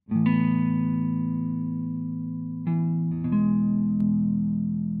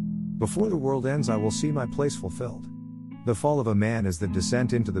Before the world ends I will see my place fulfilled. The fall of a man is the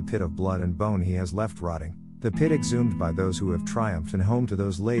descent into the pit of blood and bone he has left rotting, the pit exhumed by those who have triumphed and home to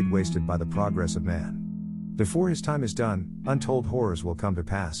those laid wasted by the progress of man. Before his time is done, untold horrors will come to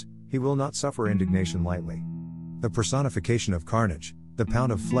pass, he will not suffer indignation lightly. The personification of carnage, the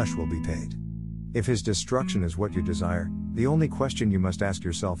pound of flesh will be paid. If his destruction is what you desire, the only question you must ask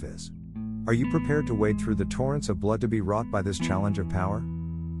yourself is, are you prepared to wade through the torrents of blood to be wrought by this challenge of power?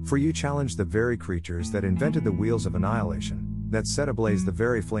 For you challenge the very creatures that invented the wheels of annihilation, that set ablaze the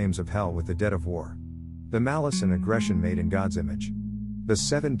very flames of hell with the dead of war. The malice and aggression made in God's image. The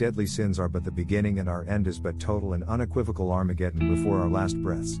 7 deadly sins are but the beginning, and our end is but total and unequivocal Armageddon before our last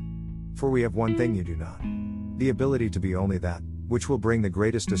breaths. For we have one thing you do not. The ability to be only that, which will bring the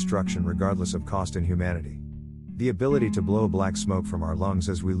greatest destruction regardless of cost in humanity. The ability to blow black smoke from our lungs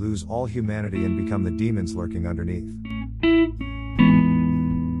as we lose all humanity and become the demons lurking underneath.